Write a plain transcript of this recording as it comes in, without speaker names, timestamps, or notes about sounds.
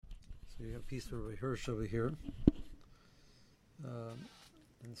So you have a piece for Rabbi Hirsch over here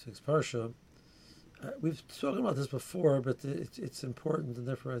in this week's Parsha. We've spoken about this before, but it's important, and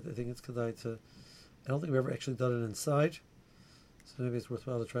therefore I think it's kedai to. I don't think we've ever actually done it inside, so maybe it's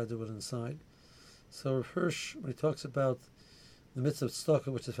worthwhile to try to do it inside. So Rav Hirsch, when he talks about the mitzvah of tzedakah,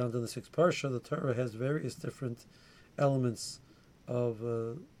 which is found in the sixth parsha, the Torah has various different elements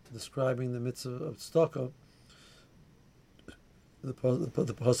of describing the mitzvah of tzedakah. The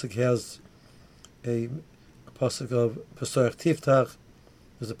pasuk has a pasuk of Pesach Tiftach.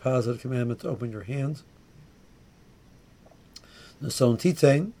 There's a positive commandment to open your hand. Nason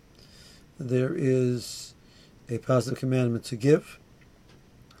Titein, there is a positive commandment to give.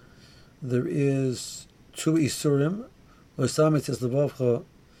 There is two Isurim. Loisamit says Levavcha,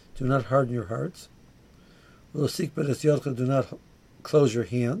 do not harden your heart. Losik Beres Yodcha, do not close your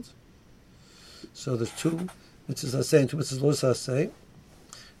hand. So there's two mitzvahs I say and two mitzvahs Los say.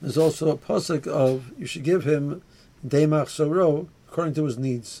 There's also a pasuk of you should give him Deimach Soro according to his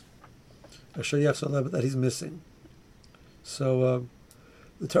needs. That he's missing. So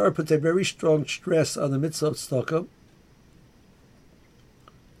the Torah puts a very strong stress on the mitzvah of tzedakah.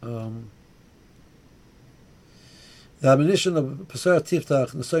 The admonition of Pesach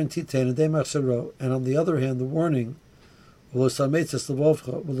Tiftach, Nasoin Titein, and Deimach Soro, and on the other hand, the warning,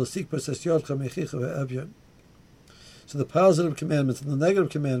 so the positive commandments and the negative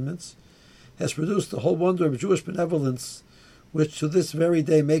commandments has produced the whole wonder of Jewish benevolence, which to this very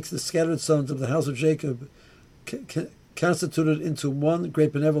day makes the scattered sons of the house of Jacob constituted into one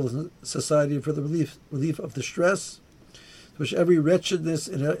great benevolent society for the relief of distress, to which every wretchedness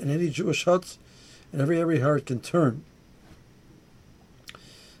in any Jewish hut and every heart can turn.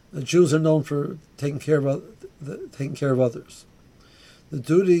 The Jews are known for taking care of others. The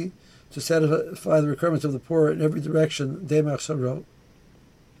duty to satisfy the requirements of the poor in every direction, Deimach Soro.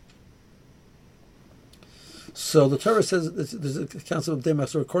 So the Torah says there's a concept of Deimach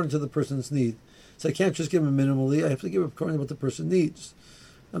Soro according to the person's need. So I can't just give him minimally, I have to give him according to what the person needs.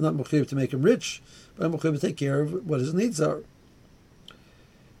 I'm not mechuyev to make him rich, but I'm mechuyev to take care of what his needs are.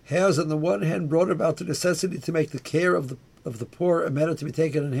 Has on the one hand brought about the necessity to make the care of the poor a matter to be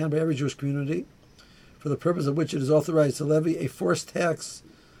taken in hand by every Jewish community, for the purpose of which it is authorized to levy a forced tax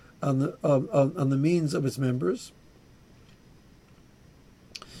on the means of its members.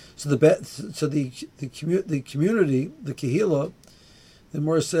 So the community, the Kehillah, the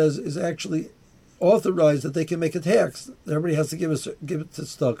Morah says, is actually authorized that they can make a tax. Everybody has to give it to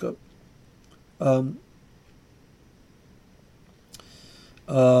tzedakah.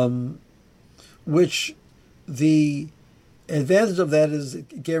 Which the advantage of that is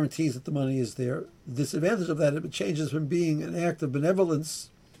it guarantees that the money is there. The disadvantage of that, it changes from being an act of benevolence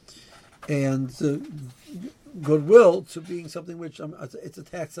and goodwill to being something which it's a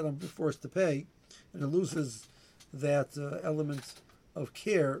tax that I'm forced to pay, and it loses that element of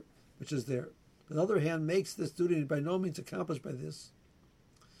care which is there. On the other hand, makes this duty by no means accomplished by this,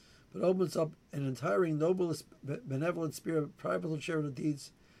 but opens up an entirely noble, benevolent spirit of private charitable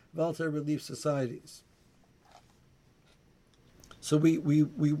deeds, voluntary relief societies. So we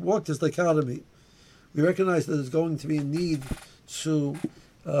walk this dichotomy. We recognize that there's going to be a need to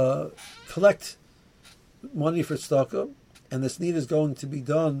collect money for tzedakah, and this need is going to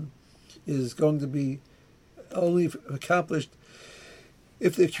be only accomplished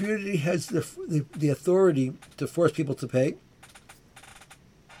if the community has the authority to force people to pay.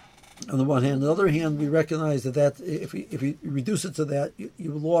 On the one hand, on the other hand, we recognize that if we reduce it to that,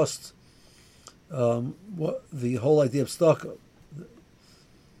 you lost the whole idea of tzedakah.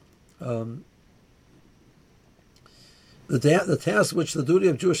 The task which the duty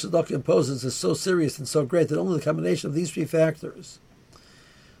of Jewish tzedakah imposes is so serious and so great that only the combination of these three factors,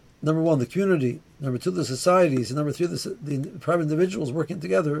 number one, the community, number two, the societies, and number three, the private individuals working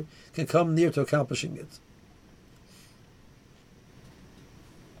together, can come near to accomplishing it.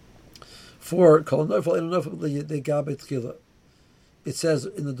 It says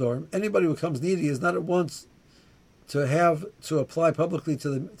in the dorm, anybody who comes needy is not at once to have to apply publicly to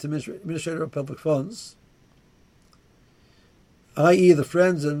the administrator of public funds, i.e. the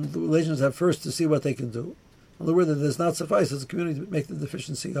friends and the relations have first to see what they can do. In other words, it does not suffice as a community to make the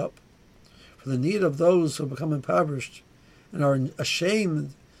deficiency up. For the need of those who become impoverished and are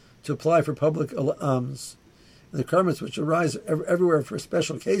ashamed to apply for public alms, and the requirements which arise everywhere for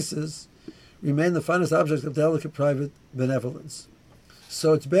special cases, remain the finest objects of delicate private benevolence.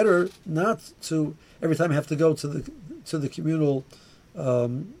 So it's better not to every time have to go to the communal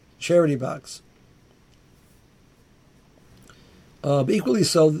charity box. But equally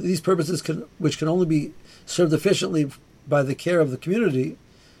so, these purposes which can only be served efficiently by the care of the community,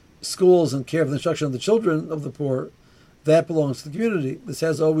 schools and care for the instruction of the children of the poor, that belongs to the community. This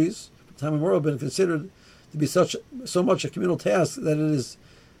has always, from time immemorial, been considered to be so much a communal task that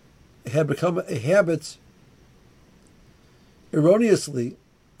had become a habit,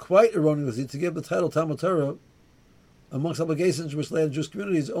 quite erroneously, to give the title Talmud Torah amongst obligations which lay on Jewish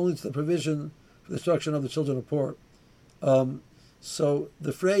communities only to the provision for the instruction of the children of poor. So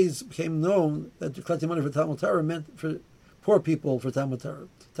the phrase became known that collecting money for Talmud Torah meant for poor people for Talmud Torah.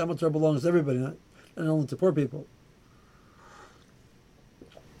 Talmud Torah belongs to everybody, not only to poor people.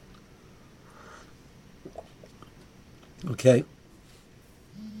 Okay.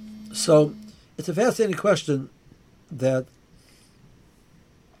 So it's a fascinating question that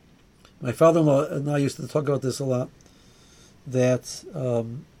my father-in-law and I used to talk about this a lot. That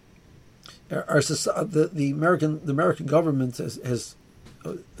the American government has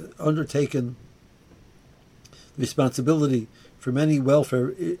undertaken the responsibility for many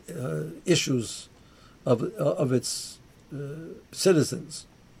welfare issues of its citizens.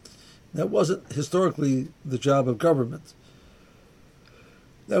 That wasn't historically the job of government.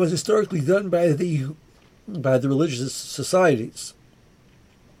 That was historically done by the religious societies.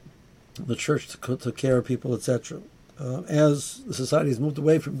 The church took care of people, etc. As the societies moved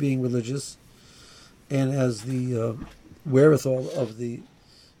away from being religious, and as the wherewithal of the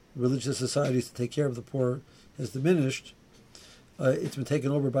religious societies to take care of the poor has diminished, it's been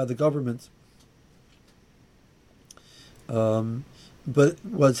taken over by the government. But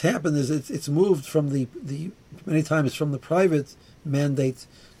what's happened is it's moved from the many times from the private mandate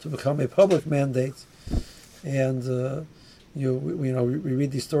to become a public mandate, and we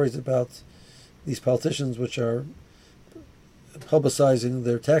read these stories about these politicians which are publicizing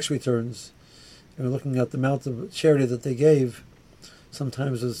their tax returns, and looking at the amount of charity that they gave.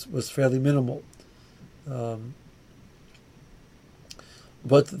 Sometimes was fairly minimal,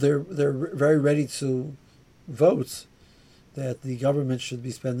 but they're very ready to vote that the government should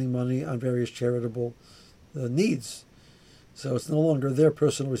be spending money on various charitable needs. So it's no longer their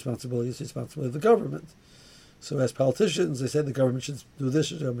personal responsibility; it's the responsibility of the government. So as politicians, they say the government should do this,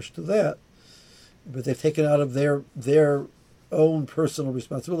 the government should do that, but they've taken out of their own personal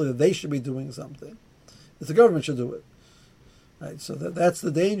responsibility that they should be doing something. That the government should do it. Right? So that's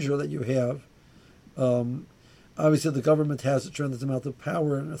the danger that you have. Obviously, the government has a tremendous amount of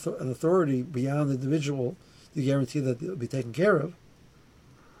power and authority beyond the individual to guarantee that they'll be taken care of.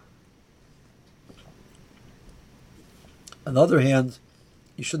 On the other hand,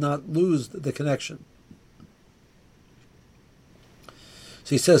 you should not lose the connection.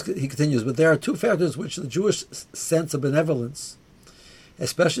 So he continues, but there are two factors which the Jewish sense of benevolence,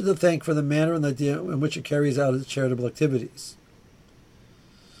 especially to thank for the manner and idea in which it carries out its charitable activities.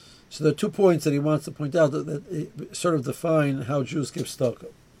 So there are 2 points that he wants to point out that sort of define how Jews give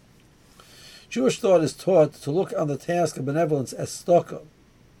tzedakah. Jewish thought is taught to look on the task of benevolence as tzedakah.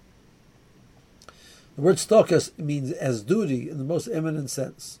 The word tzedakah means as duty in the most eminent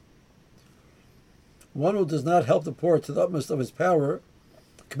sense. One who does not help the poor to the utmost of his power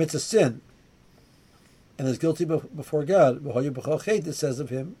commits a sin and is guilty before God. It says of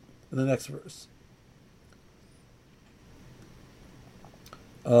him in the next verse.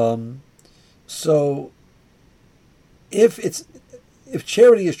 So if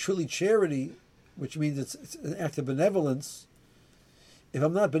charity is truly charity, which means it's an act of benevolence, if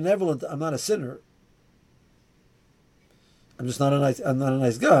I'm not benevolent, I'm not a sinner. I'm just not a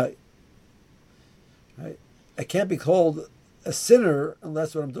nice guy. Right? I can't be called a sinner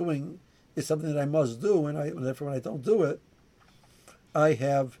unless what I'm doing is something that I must do, and therefore when I don't do it, I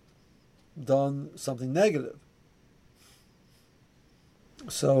have done something negative.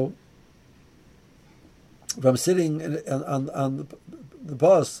 So if I'm sitting on the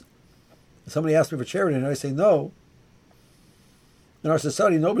bus, somebody asks me for charity, and I say no, in our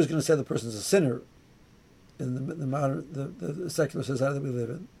society, nobody's going to say the person's a sinner. In the modern, the secular society that we live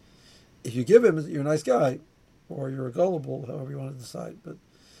in, if you give him, you're a nice guy, or you're a gullible, however you want to decide. But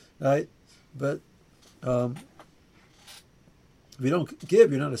right, but if you don't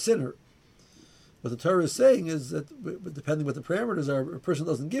give, you're not a sinner. What the Torah is saying is that, depending what the parameters are, a person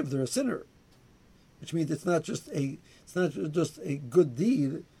doesn't give, they're a sinner, which means it's not just a good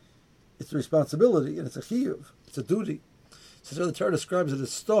deed; it's a responsibility, and it's a chiyuv, it's a duty. So the Torah describes it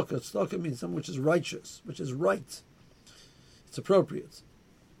as tzedakah. Tzedakah means something which is righteous, which is right. It's appropriate.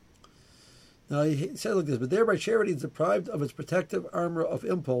 Now he says like this, but thereby charity is deprived of its protective armor of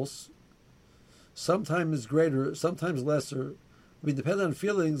impulse, sometimes greater, sometimes lesser, will be dependent on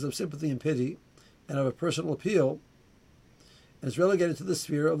feelings of sympathy and pity, and of a personal appeal, and is relegated to the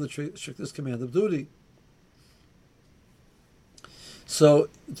sphere of the strictest command of duty. So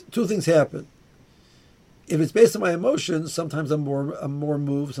two things happen. If it's based on my emotions, sometimes I'm more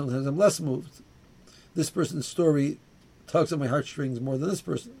moved, sometimes I'm less moved. This person's story tugs on my heartstrings more than this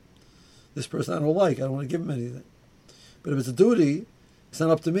person. This person I don't like. I don't want to give him anything. But if it's a duty, it's not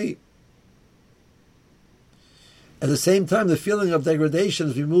up to me. At the same time, the feeling of degradation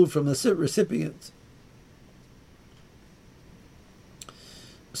is removed from the recipient.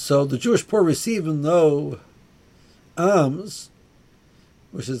 So the Jewish poor receive no alms,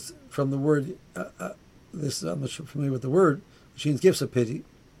 which is from the word, this I'm not sure familiar with the word, which means gifts of pity.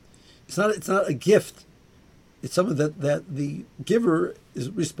 It's not a gift. It's something that the giver is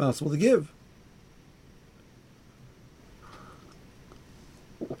responsible to give.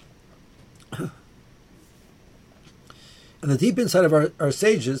 And the deep inside of our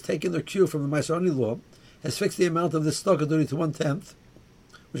sages, taking their cue from the Maaseh law, has fixed the amount of this tzedakah duty to 1/10,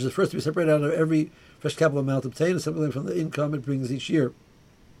 which is the first to be separated out of every fresh capital amount obtained, and separated from the income it brings each year.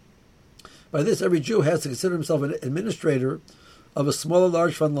 By this, every Jew has to consider himself an administrator of a small or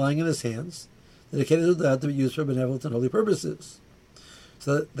large fund lying in his hands, dedicated to that to be used for benevolent and holy purposes,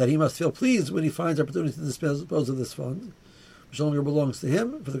 so that he must feel pleased when he finds opportunity to dispose of this fund, which no longer belongs to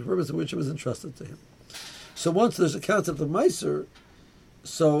him, for the purpose of which it was entrusted to him. So once there's a concept of Meiser,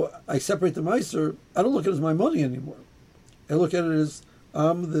 so I separate the Meiser, I don't look at it as my money anymore. I look at it as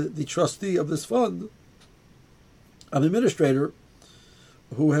I'm the trustee of this fund. I'm the administrator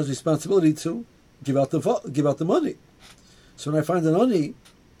who has responsibility to give out the money. So when I find an ani,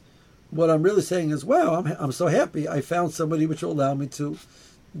 what I'm really saying is, wow, I'm so happy I found somebody which will allow me to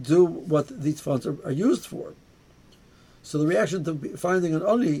do what these funds are used for. So the reaction to finding an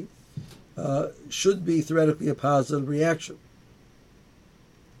ani should be theoretically a positive reaction.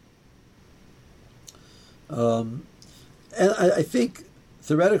 And I think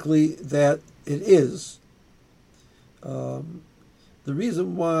theoretically that it is. The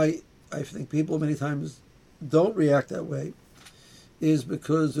reason why I think people many times don't react that way is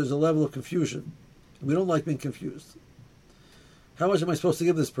because there's a level of confusion. We don't like being confused. How much am I supposed to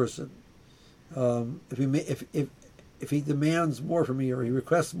give this person? If he demands more from me or he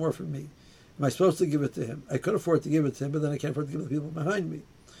requests more from me, am I supposed to give it to him? I could afford to give it to him, but then I can't afford to give it to the people behind me.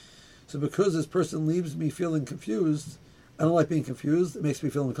 So because this person leaves me feeling confused, I don't like being confused. It makes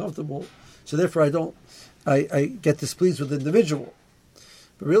me feel uncomfortable. So therefore I get displeased with the individual.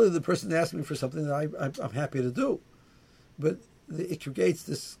 But really the person asked me for something that I'm happy to do. But it creates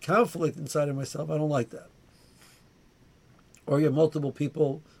this conflict inside of myself. I don't like that. Or you have multiple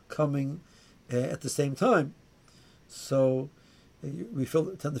people coming at the same time. So we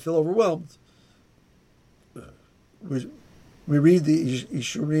tend to feel overwhelmed. We read the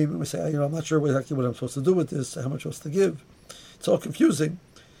Ishurim and we say, I'm not sure exactly what I'm supposed to do with this, how much I'm supposed to give. It's all confusing.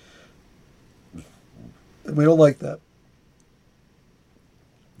 And we don't like that.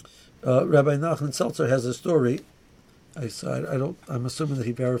 Rabbi Nachman Seltzer has a story. I'm assuming that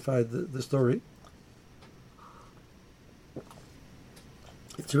he verified the story.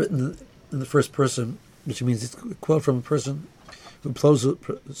 It's written in the first person, which means it's a quote from a person who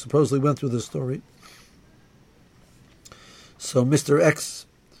supposedly went through this story. So Mr. X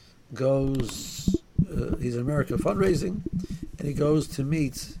goes, he's in America fundraising, and he goes to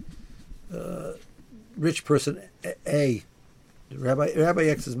meet rich person A. Rabbi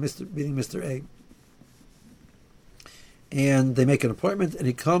X is meeting Mr. A. And they make an appointment, and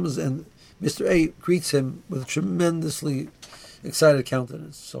he comes, and Mr. A greets him with a tremendously excited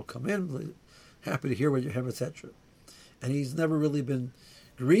countenance. So come in, happy to hear what you have, etc. And he's never really been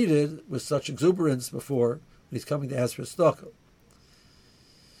greeted with such exuberance before when he's coming to ask for a tzedakah.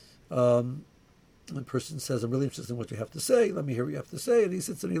 The person says, I'm really interested in what you have to say. Let me hear what you have to say. And he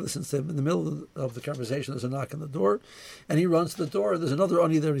sits and he listens to him. In the middle of the conversation, there's a knock on the door. And he runs to the door. And there's another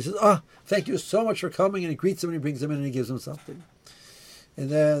ani there. And he says, thank you so much for coming. And he greets him and he brings him in and he gives him something. And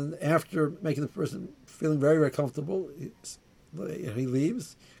then after making the person feeling very, very comfortable, he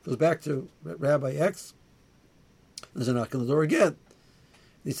leaves, goes back to Rabbi X. There's a knock on the door again.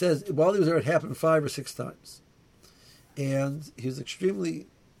 He says, while he was there, it happened 5 or 6 times. And he was extremely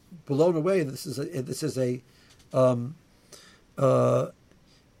blown away. This is a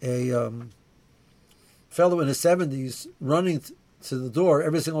fellow in his 70s running to the door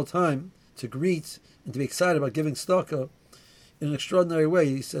every single time to greet and to be excited about giving tzedakah in an extraordinary way.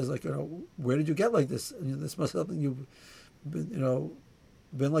 He says, where did you get like this? This must be something you've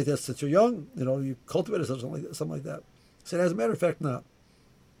been like this since you're young. You cultivated something like that. He said, as a matter of fact, not.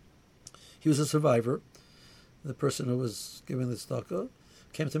 He was a survivor. The person who was giving the tzedakah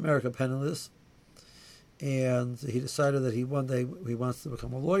came to America penniless, and he decided that one day he wants to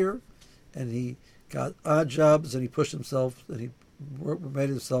become a lawyer, and he got odd jobs, and he pushed himself, and he made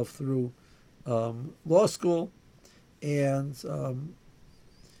himself through law school, and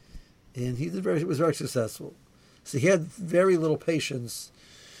he was very successful. So he had very little patience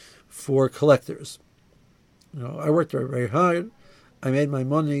for collectors. I worked very, very hard. I made my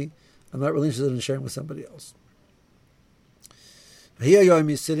money. I'm not really interested in sharing with somebody else. Here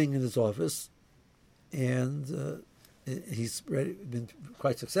he's sitting in his office, and he's been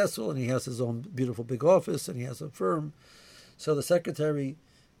quite successful, and he has his own beautiful big office, and he has a firm. So the secretary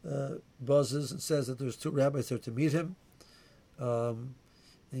buzzes and says that there's 2 rabbis there to meet him. And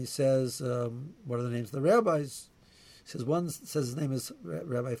he says, what are the names of the rabbis? He says, one says his name is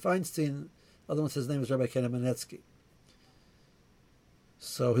Rabbi Feinstein, the other one says his name is Rabbi Kamenetsky.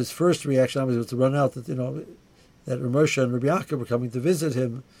 So his first reaction obviously was to run out that Ramosha and Rabbi Yaakov were coming to visit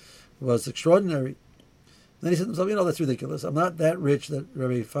him was extraordinary. Then he said to himself, that's ridiculous. I'm not that rich that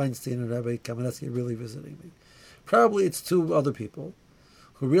Rabbi Feinstein and Rabbi Kamenetsky are really visiting me. Probably it's 2 other people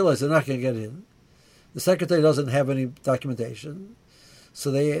who realize they're not going to get in. The secretary doesn't have any documentation. So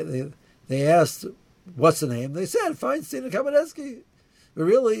they asked, what's the name? They said Feinstein and Kamenetsky. But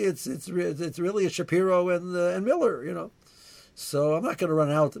really, it's really a Shapiro and Miller, So I'm not going to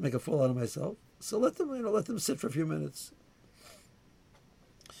run out to make a fool out of myself. So let them sit for a few minutes.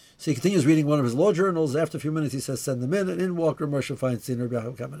 So he continues reading one of his law journals. After a few minutes, he says, send them in. And in walk Moshe Feinstein and Rabbi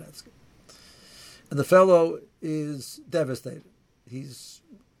Kamenetsky. And the fellow is devastated. He's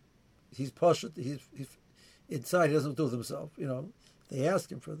pushed. He's inside. He doesn't know what to do with himself. They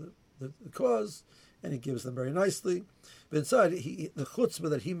ask him for the cause, and he gives them very nicely. But inside, the chutzpah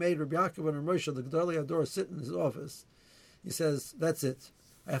that he made Rabbi Yaakov and Moshe, the Gedolei Hador, sit in his office. He says, that's it.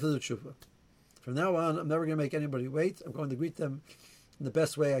 I have to do tshuva. From now on, I'm never going to make anybody wait. I'm going to greet them in the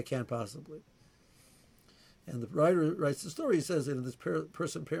best way I can possibly. And the writer writes the story. He says that this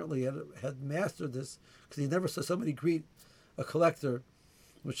person apparently had mastered this because he never saw somebody greet a collector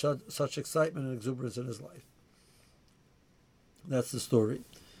with such excitement and exuberance in his life. That's the story.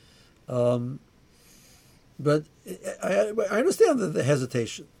 But I understand the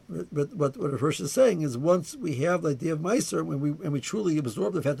hesitation. But what a person is saying is once we have the idea of Meiser and we truly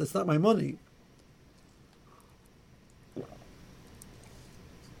absorb the fact that's not my money,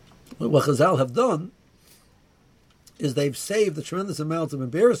 what Chazal have done is they've saved a tremendous amount of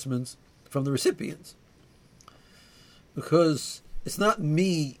embarrassments from the recipients. Because it's not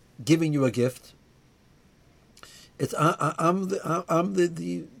me giving you a gift. It's I'm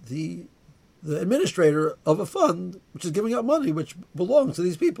the administrator of a fund which is giving out money which belongs to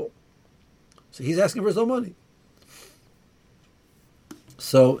these people. So he's asking for his own money.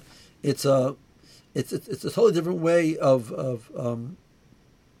 So it's a totally different way of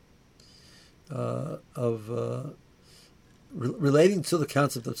relating to the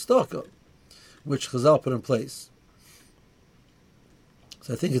concept of tzedakah, which Chazal put in place.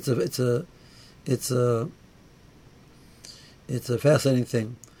 So I think it's a fascinating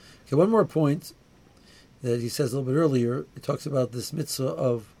thing. Okay, one more point that he says a little bit earlier. He talks about this mitzvah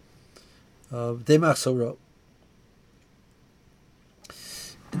of demach soro.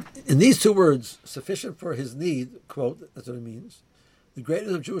 In these 2 words, sufficient for his need, quote, that's what it means. The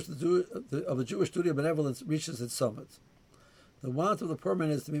greatness of the Jewish duty of benevolence reaches its summit. The want of the poor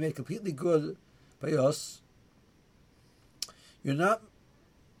man is to be made completely good by us. You're not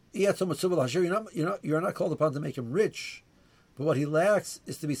called upon to make him rich, but what he lacks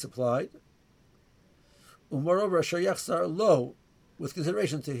is to be supplied. Moreover, low, with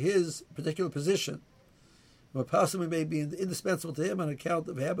consideration to his particular position, what possibly may be indispensable to him on account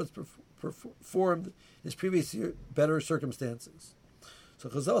of habits performed in his previous year, better circumstances. So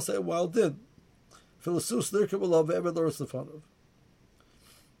Chazal say, while did Philosus lirkav ever lorus.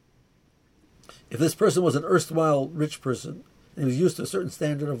 If this person was an erstwhile rich person and he was used to a certain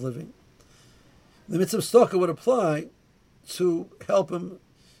standard of living, the mitzvah of tzedakah would apply to help him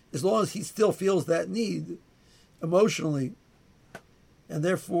as long as he still feels that need emotionally, and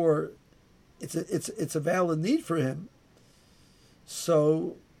therefore it's a valid need for him.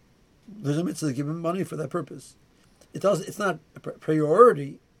 So there's a mitzvah to give him money for that purpose. It's not a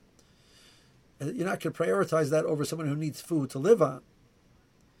priority. You're not going to prioritize that over someone who needs food to live on.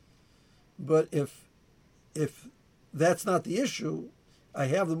 But if that's not the issue, I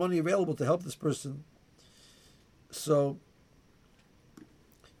have the money available to help this person. So,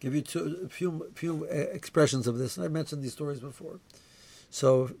 give you a few expressions of this. And I mentioned these stories before.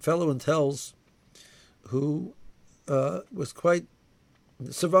 So, a fellow in Telz who was quite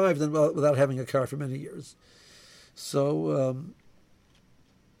survived without having a car for many years. So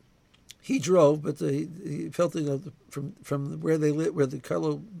he drove, but he felt from where they live, where the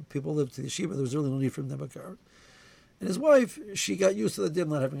Carlo people lived to the yeshiva, there was really no need for them to have a car. And his wife, she got used to the din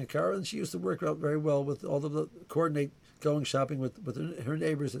not having a car, and she used to work out very well with all of the coordinate going shopping with her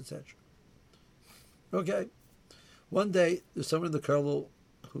neighbors, etc. Okay. One day, there's someone in the Kerl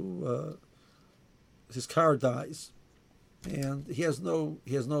who his car dies, and he has no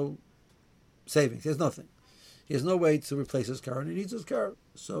savings. He has nothing. He has no way to replace his car, and he needs his car.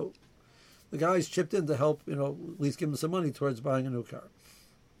 So the guys chipped in to help, at least give him some money towards buying a new car.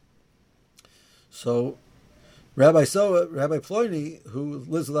 So Rabbi Pliny, who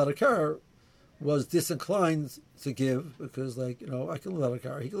lives without a car, was disinclined to give because, I can live without a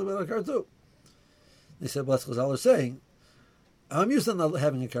car. He can live without a car too. They said, well, that's what Chazal are saying. I'm used to not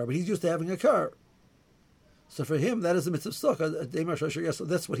having a car, but he's used to having a car. So for him, that is a mitzvah stock.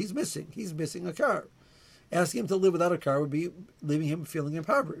 That's what he's missing. He's missing a car. Asking him to live without a car would be leaving him feeling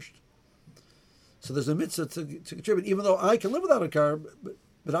impoverished. So there's a mitzvah to contribute, even though I can live without a car,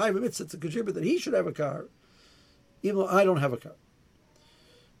 but I have a mitzvah to contribute that he should have a car, even though I don't have a car.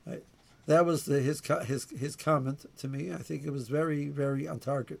 Right? That was his comment to me. I think it was very, very on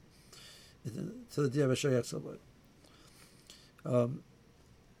target to the Dia of Asher Yachzor.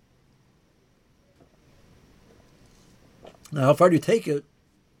 Now, how far do you take it?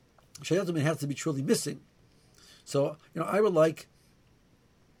 Shayat has to be truly missing. So, I would like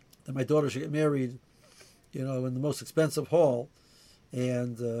that my daughter should get married, in the most expensive hall,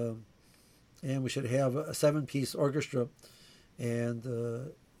 and we should have a 7-piece orchestra, and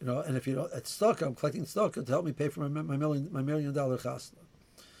and if it's stuck, I'm collecting stuck to help me pay for my $1 million chasna.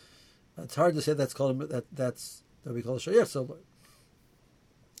 It's hard to say that's called that we call a shayach solar.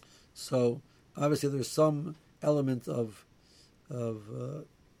 So obviously there's some element of the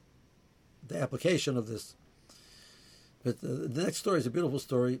application of this. But the next story is a beautiful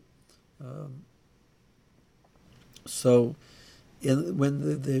story. So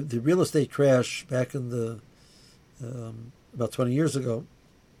when the real estate crash back in the about 20 years ago,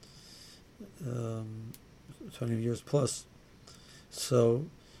 20 years plus, so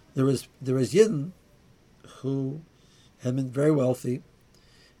there was Yidden who had been very wealthy,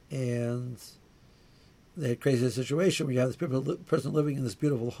 and they had created a situation where you have this person living in this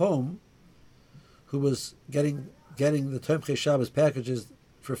beautiful home who was getting the Tomchei Shabbos packages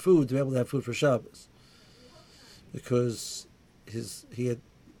for food to be able to have food for Shabbos, because he had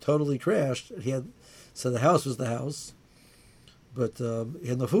totally crashed. So the house was the house, but he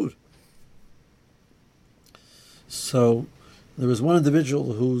had no food. So there was one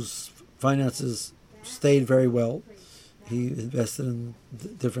individual whose finances stayed very well. He invested in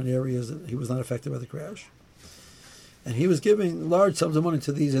different areas, and he was not affected by the crash. And he was giving large sums of money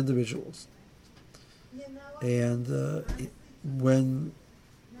to these individuals. And when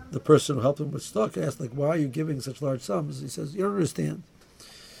the person who helped him with stock asked, why are you giving such large sums? He says, you don't understand.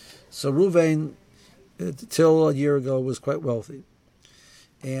 So Ruvain, till a year ago, was quite wealthy.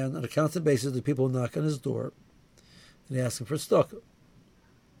 And on a constant basis, the people would knock on his door and ask him for stock.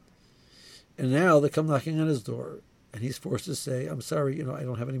 And now they come knocking on his door, and he's forced to say, I'm sorry, I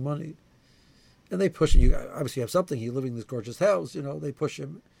don't have any money. And they push him. You obviously have something. You're living in this gorgeous house. They push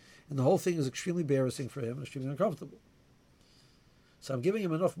him. And the whole thing is extremely embarrassing for him and extremely uncomfortable. So I'm giving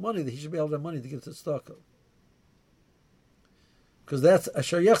him enough money that he should be able to have money to give to tzedakah. Because that's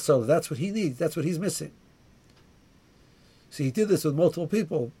Asher Yachzor. That's what he needs. That's what he's missing. So he did this with multiple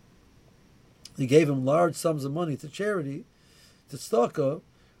people. He gave him large sums of money to charity, to tzedakah,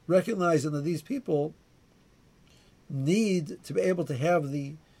 recognizing that these people need to be able to have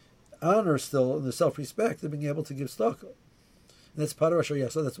the honor still and the self-respect of being able to give tzedakah. And that's part of Asher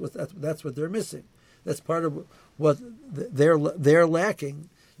Yachzor. That's what they're missing. That's part of what they're lacking,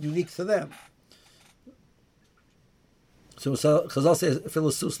 unique to them. So Chazal says,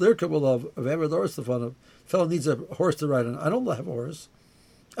 "Philosus lirka love of ever doris the fun of." Fellow needs a horse to ride on. I don't have a horse.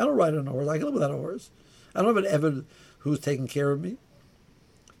 I don't ride on a horse. I can live without a horse. I don't have an eved who's taking care of me.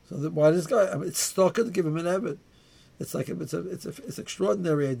 So why this guy? It's tzedakah to give him an eved. It's like it's an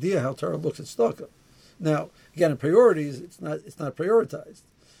extraordinary idea how Torah looks at tzedakah. Now, again, in priorities, it's not prioritized,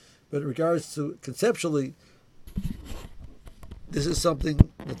 but in regards to conceptually, this is something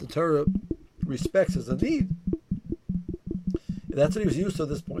that the Torah respects as a need. And that's what he was used to at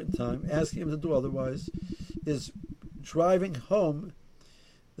this point in time. Asking him to do otherwise is driving home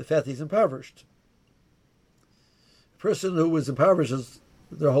the fact that he's impoverished. A person who was impoverished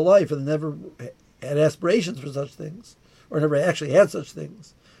their whole life and never had aspirations for such things, or never actually had such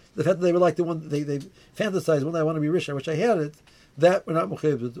things. The fact that they were like the one they fantasize, when I want to be rich, I wish I had it, that we're not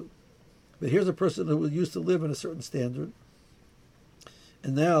mechayev to do. But here's a person who used to live in a certain standard,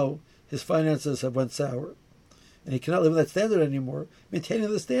 and now his finances have went sour, and he cannot live in that standard anymore. Maintaining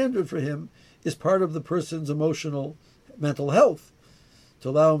the standard for him is part of the person's emotional mental health, to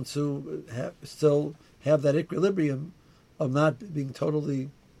allow him to still have that equilibrium of not being totally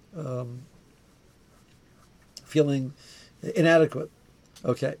feeling inadequate.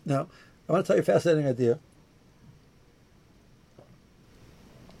 Okay, now I want to tell you a fascinating idea.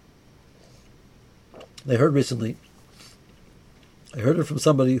 I heard recently. I heard it from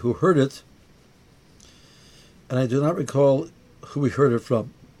somebody who heard it, and I do not recall who he heard it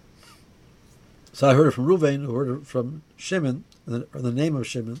from. So I heard it from Ruvain, who heard it from Shimon, or the name of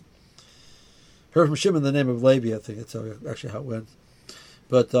Shimon. Heard from Shimon the name of Levi, I think that's actually how it went.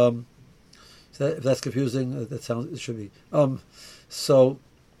 But if that's confusing, that sounds, it should be. So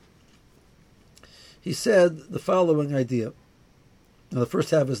he said the following idea. Now, the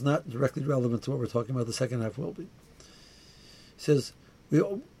first half is not directly relevant to what we're talking about. The second half will be. He says,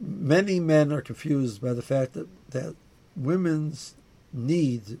 many men are confused by the fact that women's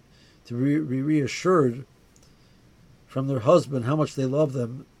need to be reassured from their husband how much they love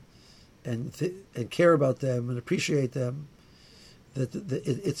them and care about them and appreciate them, that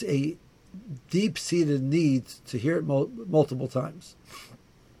it's a deep-seated need to hear it multiple times.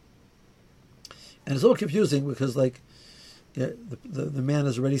 And it's a little confusing because, like, the man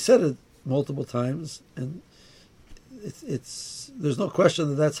has already said it multiple times, and it's there's no question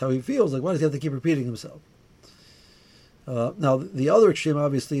that that's how he feels. Like, why does he have to keep repeating himself? Now, the other extreme,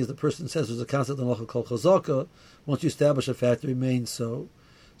 obviously, is the person says there's a concept in Halacha called chazaka. Once you establish a fact, it remains so.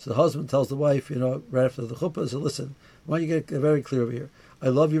 So the husband tells the wife, right after the chuppah, says, listen, why don't you get very clear over here? I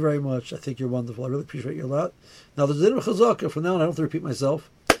love you very much. I think you're wonderful. I really appreciate you a lot. Now, there's a din of chazaka. From now on, I don't have to repeat myself.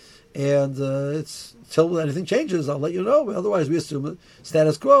 And it's till anything changes, I'll let you know. Otherwise, we assume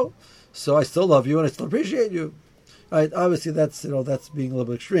status quo. So I still love you and I still appreciate you. All right, obviously, that's being a little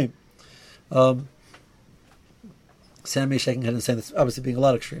bit extreme. Sammy shaking head and saying that's obviously being a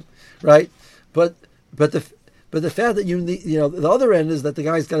lot extreme, right? But the fact that you need, the other end is that the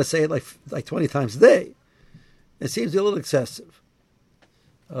guy's got to say it like 20 times a day. It seems a little excessive.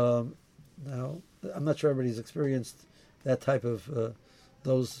 Now, I'm not sure everybody's experienced that type of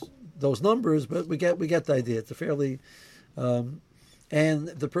those numbers, but we get the idea. It's a fairly, and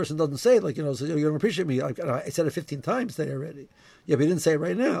if the person doesn't say it, so you don't appreciate me. I said it 15 times today already. Yeah, but he didn't say it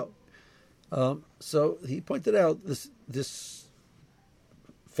right now. So he pointed out this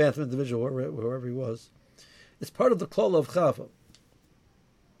phantom individual, whoever he was, it's part of the klal of Chava.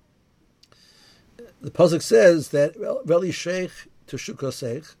 The pasuk says that veli sheikh to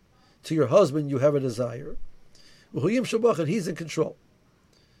shukosech, to your husband you have a desire, and he's in control.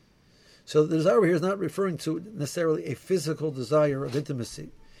 So the desire here is not referring to necessarily a physical desire of intimacy.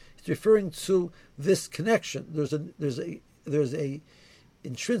 It's referring to this connection. There's a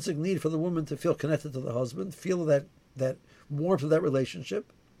intrinsic need for the woman to feel connected to the husband, feel that warmth of that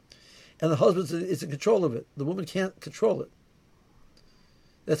relationship, and the husband is in control of it. The woman can't control it.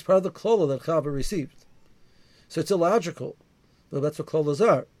 That's part of the klola that Chava received. So it's illogical, but that's what klolas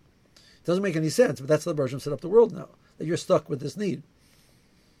are. It doesn't make any sense, but that's how the Bershom set up the world now, that you're stuck with this need.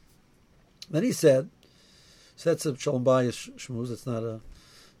 Then he said, so that's a Shalom Bayis shmuz, it's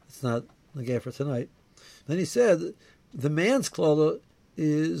not the game for tonight. Then he said, the man's klola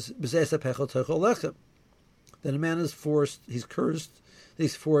is b'zeh sapechot tochol lechem. Then a man is forced, he's cursed,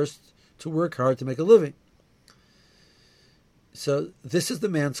 he's forced to work hard to make a living. So this is the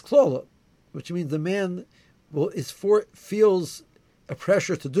man's klola, which means the man feels a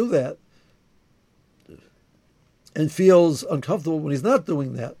pressure to do that and feels uncomfortable when he's not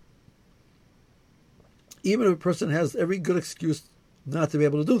doing that. Even if a person has every good excuse not to be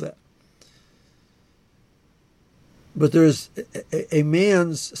able to do that. But there's a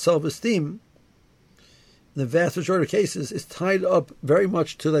man's self-esteem, in the vast majority of cases, is tied up very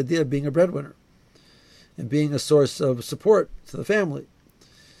much to the idea of being a breadwinner and being a source of support to the family.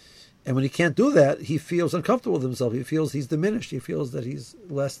 And when he can't do that, he feels uncomfortable with himself. He feels he's diminished. He feels that he's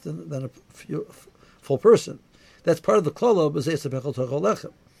less than a full person. That's part of the klala of b'zeh sapechot tochol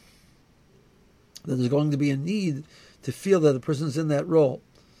lechem. That there's going to be a need to feel that the person's in that role.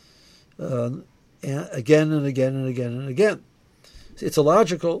 And again and again and again and again. It's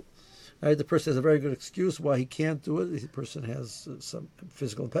illogical. Right? The person has a very good excuse why he can't do it. The person has some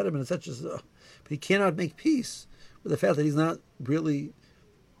physical impediment, etc. But he cannot make peace with the fact that he's not really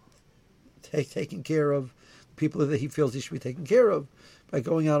taking care of people that he feels he should be taking care of by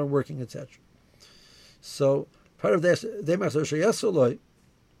going out and working, etc. So part of this is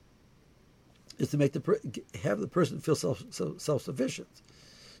to make have the person feel self-sufficient.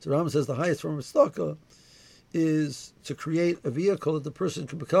 So Rambam says the highest form of tzedakah is to create a vehicle that the person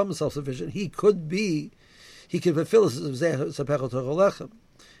can become self-sufficient. He can fulfill his sapechot tochol lechem,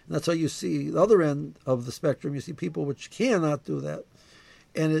 And that's why you see the other end of the spectrum. You see people which cannot do that,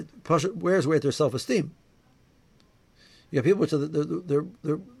 and it wears away at their self-esteem. You have people which are they're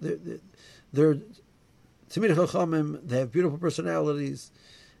Tamid Chachamim. They have beautiful personalities,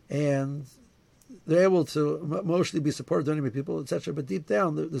 and they're able to emotionally be supported by people, etc. But deep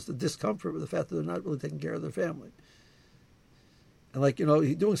down, there's the discomfort with the fact that they're not really taking care of their family. And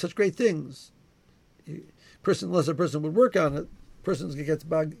he's doing such great things. Unless a person would work on it, person gets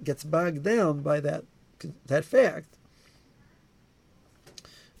bogged down by that fact.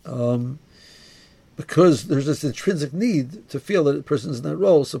 Because there's this intrinsic need to feel that a person's in that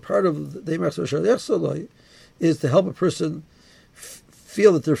role. So part of the Eimach Shaliach is to help a person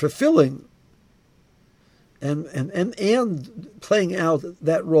feel that they're fulfilling and playing out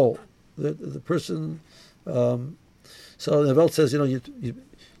that role. The person. So the Welt says,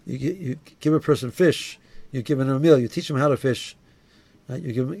 you give a person fish, you've given him a meal, you teach him how to fish, right?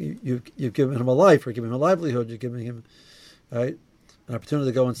 You've given him a life, or giving him a livelihood, you're giving him, right, an opportunity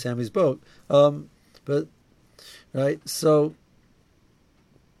to go on Sammy's boat. But we're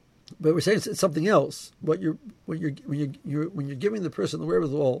saying it's something else. When you're giving the person the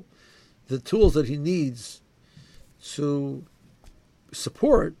wherewithal, the tools that he needs to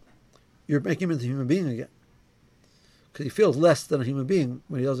support, you're making him into a human being again. Because he feels less than a human being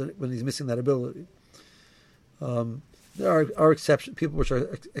when he's missing that ability. There are exceptions, people which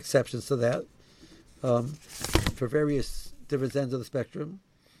are exceptions to that, for various different ends of the spectrum.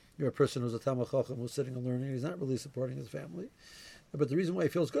 You're a person who's a Talmid Chacham who's sitting and learning. He's not really supporting his family, but the reason why he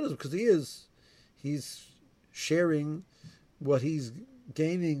feels good is because he's sharing what he's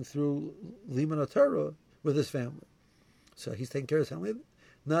gaining through Liman Torah with his family. So he's taking care of his family,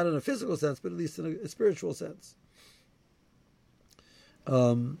 not in a physical sense, but at least in a spiritual sense.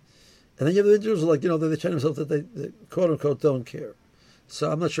 And then you have the individuals they tell themselves that they quote unquote don't care.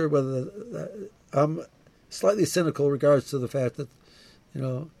 So I'm not sure whether I'm slightly cynical in regards to the fact that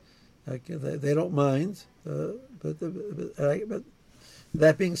they don't mind. But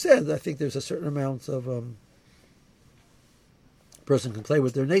that being said, I think there's a certain amount of person can play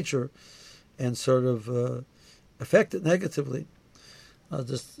with their nature and sort of affect it negatively. I'll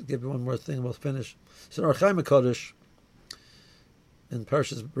just give you one more thing and we'll finish. So in Ohr HaChaim HaKadosh, in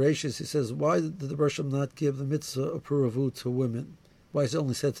Parshas Bereishis, he says, why did the Bershom not give the mitzvah of Puravu to women? Why is it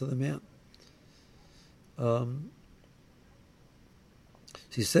only said to the man?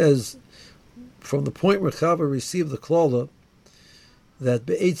 He says, from the point where Chava received the klala that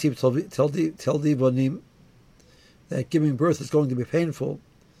be'etzib teldi bonim, that giving birth is going to be painful,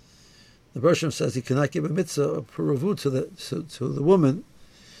 the Bershom says he cannot give a mitzvah of Puravu to the woman,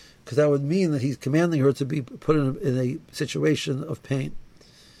 because that would mean that he's commanding her to be put in a situation of pain.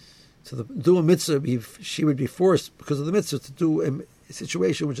 So to do a mitzvah, she would be forced, because of the mitzvah, to do a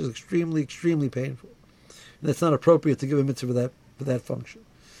situation which is extremely, extremely painful. And it's not appropriate to give a mitzvah for that function,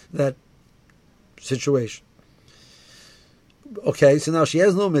 that situation. Okay, so now she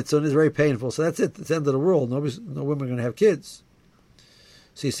has no mitzvah and it's very painful, so that's it, it's the end of the world. No women are going to have kids.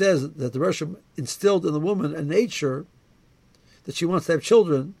 So he says that the Rosham instilled in the woman a nature that she wants to have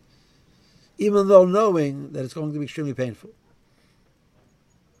children, even though knowing that it's going to be extremely painful.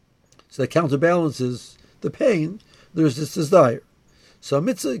 So that counterbalances the pain. There's this desire. So a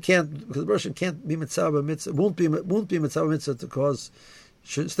mitzvah can't, because the Russian can't be mitzvah mitzvah, won't be mitzvah mitzvah to cause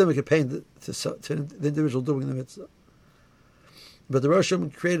stomach pain to the individual doing the mitzvah. But the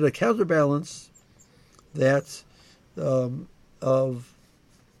Russian created a counterbalance that of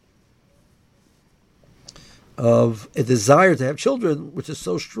a desire to have children, which is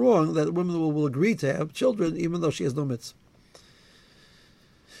so strong that a woman will agree to have children even though she has no mitzvah.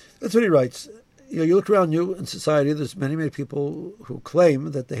 That's what he writes. You look around you in society, there's many, many people who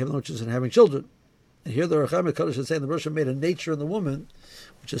claim that they have no interest in having children. And here the Ohr HaChaim HaKadosh is saying the Rosh made a nature in the woman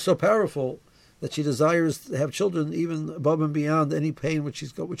which is so powerful that she desires to have children even above and beyond any pain which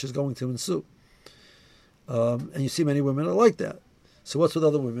is going to ensue. And you see many women are like that. So what's with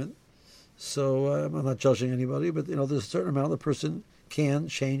other women? So I'm not judging anybody, but there's a certain amount the person can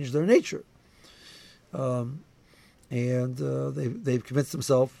change their nature. And they've convinced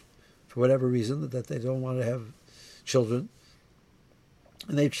themselves, for whatever reason, that they don't want to have children,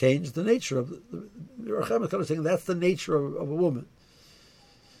 and they've changed the nature of the Ohr HaChaim HaKadosh, saying that's the nature of a woman.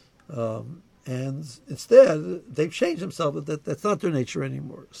 And instead, they've changed themselves, that's not their nature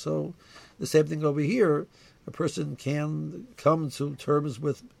anymore. So the same thing over here, a person can come to terms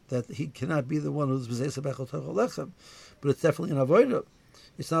with that he cannot be the one who's b'zeis bechol tochel lechem, but it's definitely an avodah.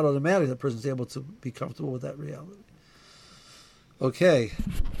 It's not automatic that a person's able to be comfortable with that reality. Okay.